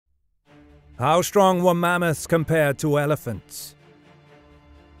How strong were mammoths compared to elephants?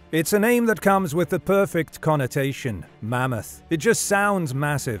 It's a name that comes with the perfect connotation, mammoth. It just sounds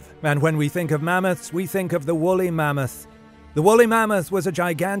massive, and when we think of mammoths, we think of the woolly mammoth. The woolly mammoth was a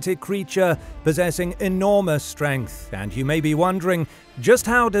gigantic creature possessing enormous strength, and you may be wondering, just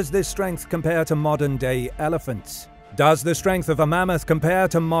how does this strength compare to modern-day elephants? Does the strength of a mammoth compare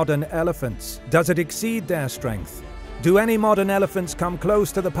to modern elephants? Does it exceed their strength? Do any modern elephants come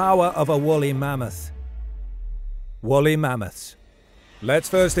close to the power of a woolly mammoth? Woolly mammoths. Let's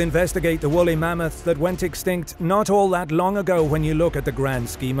first investigate the woolly mammoths that went extinct not all that long ago when you look at the grand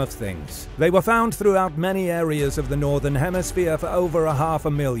scheme of things. They were found throughout many areas of the northern hemisphere for over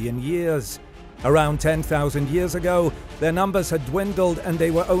 500,000 years. Around 10,000 years ago, their numbers had dwindled and they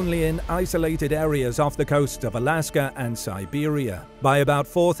were only in isolated areas off the coasts of Alaska and Siberia. By about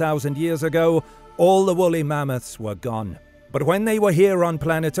 4,000 years ago, all the woolly mammoths were gone. But when they were here on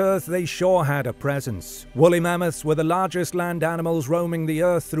planet Earth, they sure had a presence. Woolly mammoths were the largest land animals roaming the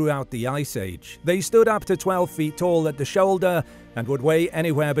Earth throughout the Ice Age. They stood up to 12 feet tall at the shoulder and would weigh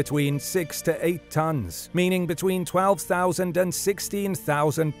anywhere between 6 to 8 tons, meaning between 12,000 and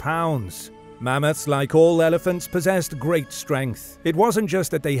 16,000 pounds. Mammoths, like all elephants, possessed great strength. It wasn't just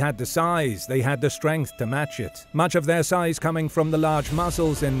that they had the size, they had the strength to match it, much of their size coming from the large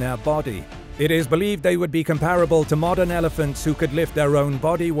muscles in their body. It is believed they would be comparable to modern elephants who could lift their own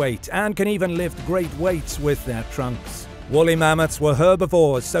body weight and can even lift great weights with their trunks. Woolly mammoths were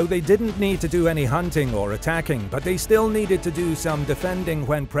herbivores, so they didn't need to do any hunting or attacking, but they still needed to do some defending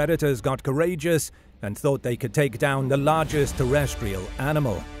when predators got courageous and thought they could take down the largest terrestrial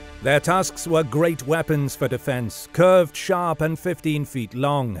animal. Their tusks were great weapons for defense, curved, sharp, and 15 feet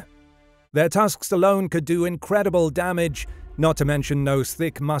long. Their tusks alone could do incredible damage, not to mention those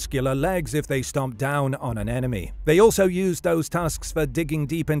thick, muscular legs if they stomped down on an enemy. They also used those tusks for digging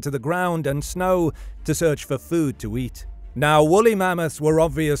deep into the ground and snow to search for food to eat. Now, woolly mammoths were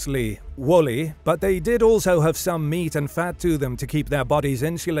obviously woolly, but they did also have some meat and fat to them to keep their bodies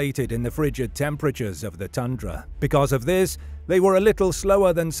insulated in the frigid temperatures of the tundra. Because of this, they were a little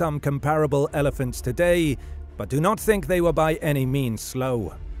slower than some comparable elephants today, but do not think they were by any means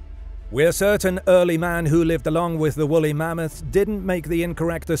slow. We're certain early man who lived along with the woolly mammoths didn't make the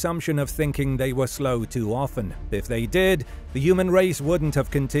incorrect assumption of thinking they were slow too often. If they did, the human race wouldn't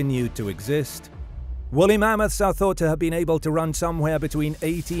have continued to exist. Woolly mammoths are thought to have been able to run somewhere between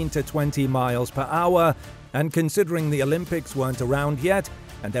 18 to 20 miles per hour, and considering the Olympics weren't around yet,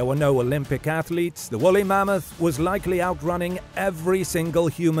 and there were no Olympic athletes, the woolly mammoth was likely outrunning every single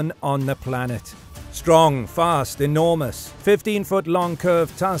human on the planet. Strong, fast, enormous, 15-foot-long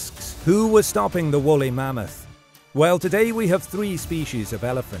curved tusks. Who was stopping the woolly mammoth? Well, today we have 3 species of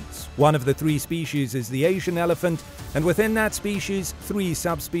elephants. One of the 3 species is the Asian elephant, and within that species, 3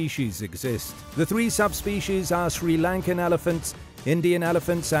 subspecies exist. The 3 subspecies are Sri Lankan elephants, Indian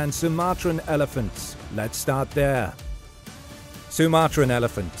elephants, and Sumatran elephants. Let's start there. Sumatran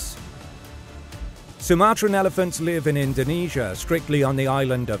elephants. Sumatran elephants live in Indonesia, strictly on the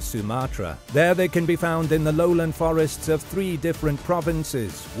island of Sumatra. There they can be found in the lowland forests of 3 different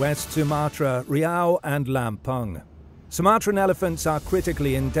provinces, West Sumatra, Riau and Lampung. Sumatran elephants are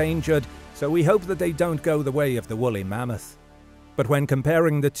critically endangered, so we hope that they don't go the way of the woolly mammoth. But when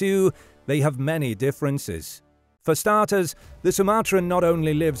comparing the two, they have many differences. For starters, the Sumatran not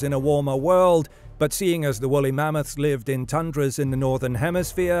only lives in a warmer world, but seeing as the woolly mammoths lived in tundras in the northern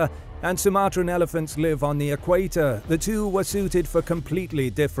hemisphere, and Sumatran elephants live on the equator, the two were suited for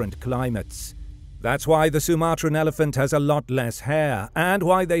completely different climates. That's why the Sumatran elephant has a lot less hair, and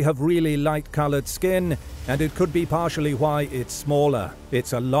why they have really light-colored skin, and it could be partially why it's smaller.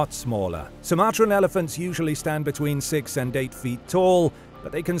 It's a lot smaller. Sumatran elephants usually stand between 6 and 8 feet tall,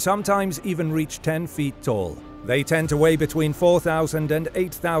 but they can sometimes even reach 10 feet tall. They tend to weigh between 4,000 and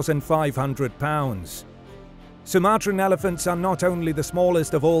 8,500 pounds. Sumatran elephants are not only the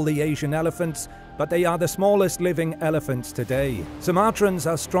smallest of all the Asian elephants, but they are the smallest living elephants today. Sumatrans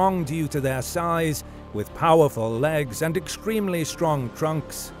are strong due to their size, with powerful legs and extremely strong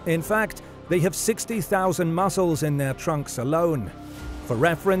trunks. In fact, they have 60,000 muscles in their trunks alone. For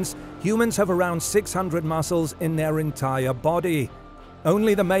reference, humans have around 600 muscles in their entire body.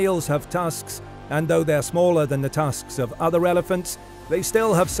 Only the males have tusks, and though they're smaller than the tusks of other elephants, they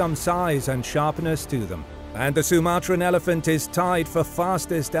still have some size and sharpness to them. And the Sumatran elephant is tied for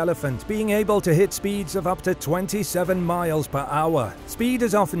fastest elephant, being able to hit speeds of up to 27 miles per hour. Speed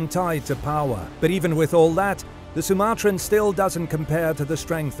is often tied to power, but even with all that, the Sumatran still doesn't compare to the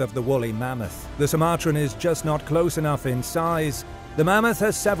strength of the woolly mammoth. The Sumatran is just not close enough in size. The mammoth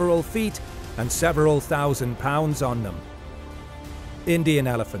has several feet and several thousand pounds on them. Indian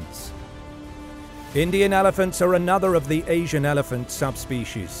elephants. Indian elephants are another of the Asian elephant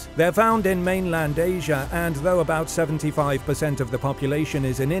subspecies. They're found in mainland Asia, and though about 75% of the population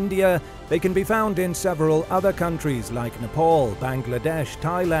is in India, they can be found in several other countries like Nepal, Bangladesh,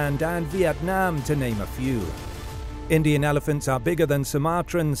 Thailand, and Vietnam, to name a few. Indian elephants are bigger than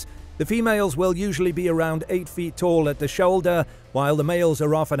Sumatrans. The females will usually be around 8 feet tall at the shoulder, while the males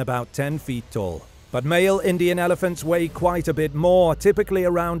are often about 10 feet tall. But male Indian elephants weigh quite a bit more, typically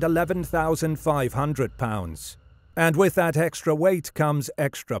around 11,500 pounds. And with that extra weight comes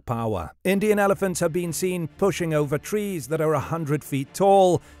extra power. Indian elephants have been seen pushing over trees that are 100 feet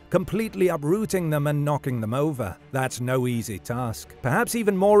tall, completely uprooting them and knocking them over. That's no easy task. Perhaps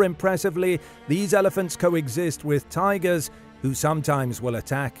even more impressively, these elephants coexist with tigers, who sometimes will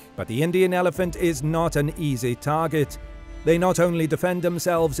attack. But the Indian elephant is not an easy target. They not only defend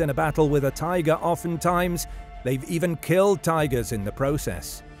themselves in a battle with a tiger oftentimes, they've even killed tigers in the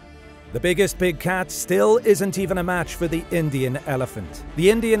process. The biggest big cat still isn't even a match for the Indian elephant. The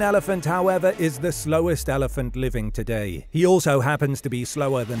Indian elephant, however, is the slowest elephant living today. He also happens to be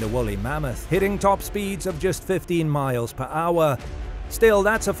slower than the woolly mammoth, hitting top speeds of just 15 miles per hour. Still,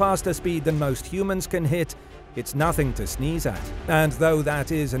 that's a faster speed than most humans can hit. It's nothing to sneeze at. And though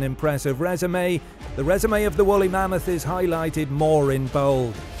that is an impressive resume, the resume of the woolly mammoth is highlighted more in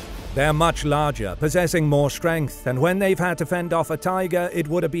bold. They're much larger, possessing more strength, and when they've had to fend off a tiger, it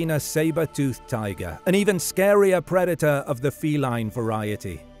would have been a saber-toothed tiger, an even scarier predator of the feline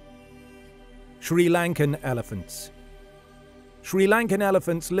variety. Sri Lankan elephants. Sri Lankan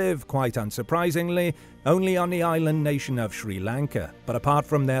elephants live, quite unsurprisingly, only on the island nation of Sri Lanka, but apart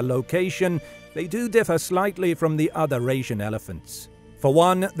from their location, they do differ slightly from the other Asian elephants. For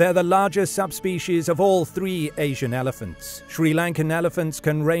one, they're the largest subspecies of all 3 Asian elephants. Sri Lankan elephants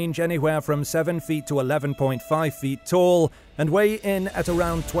can range anywhere from 7 feet to 11.5 feet tall and weigh in at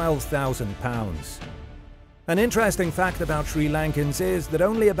around 12,000 pounds. An interesting fact about Sri Lankans is that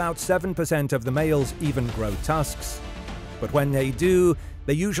only about 7% of the males even grow tusks. But when they do,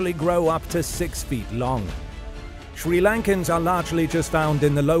 they usually grow up to 6 feet long. Sri Lankans are largely just found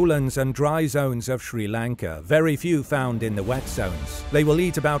in the lowlands and dry zones of Sri Lanka, very few found in the wet zones. They will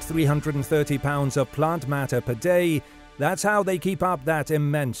eat about 330 pounds of plant matter per day. That's how they keep up that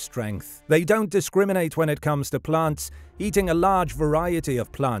immense strength. They don't discriminate when it comes to plants, eating a large variety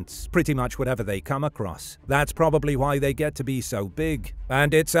of plants, pretty much whatever they come across. That's probably why they get to be so big.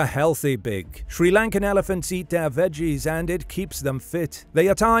 And it's a healthy big. Sri Lankan elephants eat their veggies and it keeps them fit. They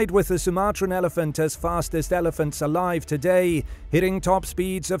are tied with the Sumatran elephant as fastest elephants alive today, hitting top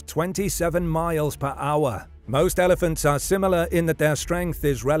speeds of 27 miles per hour. Most elephants are similar in that their strength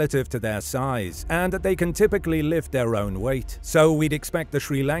is relative to their size, and that they can typically lift their own weight. So we'd expect the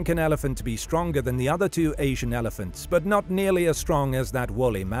Sri Lankan elephant to be stronger than the other 2 Asian elephants, but not nearly as strong as that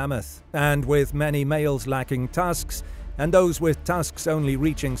woolly mammoth. And with many males lacking tusks, and those with tusks only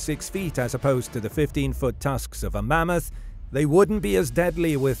reaching 6 feet as opposed to the 15-foot tusks of a mammoth, they wouldn't be as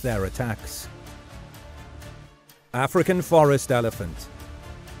deadly with their attacks. African forest elephant.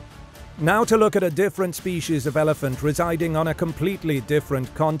 Now to look at a different species of elephant residing on a completely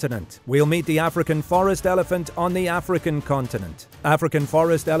different continent. We'll meet the African forest elephant on the African continent. African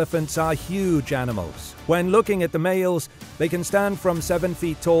forest elephants are huge animals. When looking at the males, they can stand from 7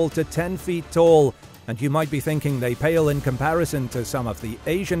 feet tall to 10 feet tall, and you might be thinking they pale in comparison to some of the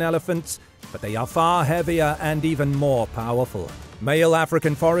Asian elephants, but they are far heavier and even more powerful. Male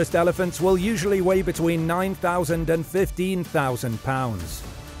African forest elephants will usually weigh between 9,000 and 15,000 pounds.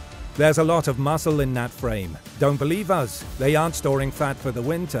 There's a lot of muscle in that frame. Don't believe us? They aren't storing fat for the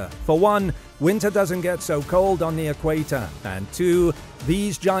winter. For one, winter doesn't get so cold on the equator. And 2,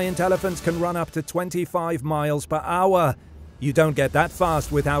 these giant elephants can run up to 25 miles per hour. You don't get that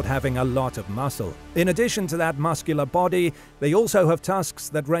fast without having a lot of muscle. In addition to that muscular body, they also have tusks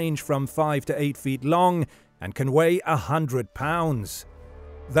that range from 5 to 8 feet long and can weigh 100 pounds.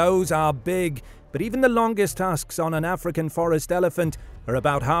 Those are big, but even the longest tusks on an African forest elephant are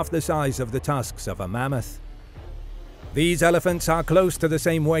about half the size of the tusks of a mammoth. These elephants are close to the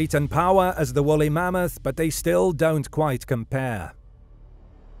same weight and power as the woolly mammoth, but they still don't quite compare.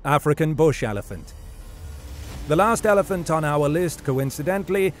 African bush elephant. The last elephant on our list,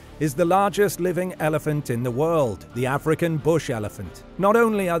 coincidentally, is the largest living elephant in the world, the African bush elephant. Not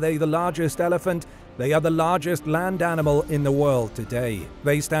only are they the largest elephant, they are the largest land animal in the world today.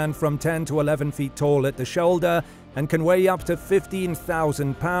 They stand from 10 to 11 feet tall at the shoulder and can weigh up to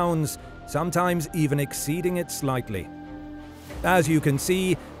 15,000 pounds, sometimes even exceeding it slightly. As you can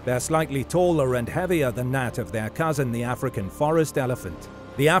see, they're slightly taller and heavier than that of their cousin, the African forest elephant.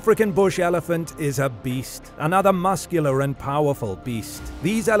 The African bush elephant is a beast, another muscular and powerful beast.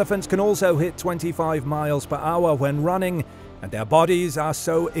 These elephants can also hit 25 miles per hour when running, and their bodies are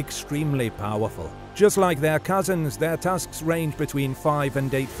so extremely powerful. Just like their cousins, their tusks range between 5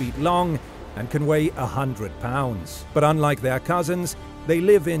 and 8 feet long and can weigh 100 pounds. But unlike their cousins, they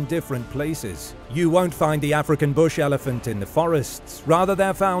live in different places. You won't find the African bush elephant in the forests. Rather,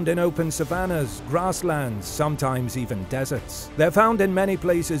 they're found in open savannas, grasslands, sometimes even deserts. They're found in many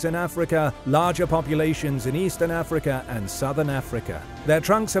places in Africa, larger populations in Eastern Africa and Southern Africa. Their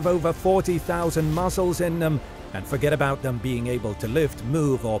trunks have over 40,000 muscles in them, and forget about them being able to lift,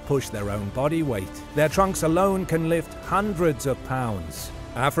 move, or push their own body weight. Their trunks alone can lift hundreds of pounds.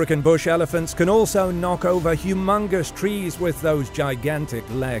 African bush elephants can also knock over humongous trees with those gigantic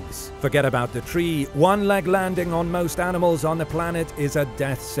legs. Forget about the tree, one leg landing on most animals on the planet is a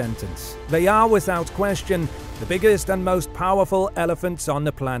death sentence. They are, without question, the biggest and most powerful elephants on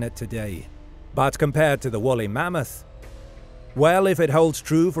the planet today. But compared to the woolly mammoth, well, if it holds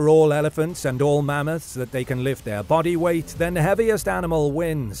true for all elephants and all mammoths that they can lift their body weight, then the heaviest animal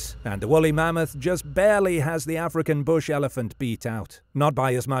wins, and the woolly mammoth just barely has the African bush elephant beat out. Not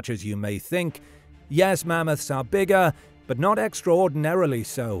by as much as you may think. Yes, mammoths are bigger, but not extraordinarily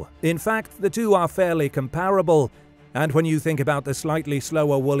so. In fact, the two are fairly comparable, and when you think about the slightly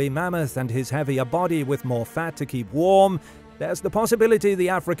slower woolly mammoth and his heavier body with more fat to keep warm, there's the possibility the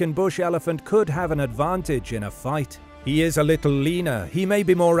African bush elephant could have an advantage in a fight. He is a little leaner, he may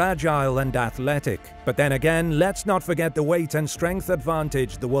be more agile and athletic, but then again, let's not forget the weight and strength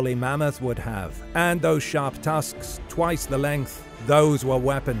advantage the woolly mammoth would have. And those sharp tusks, twice the length, those were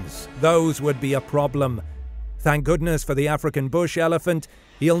weapons. Those would be a problem. Thank goodness for the African bush elephant,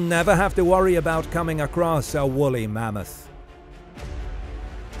 he'll never have to worry about coming across a woolly mammoth.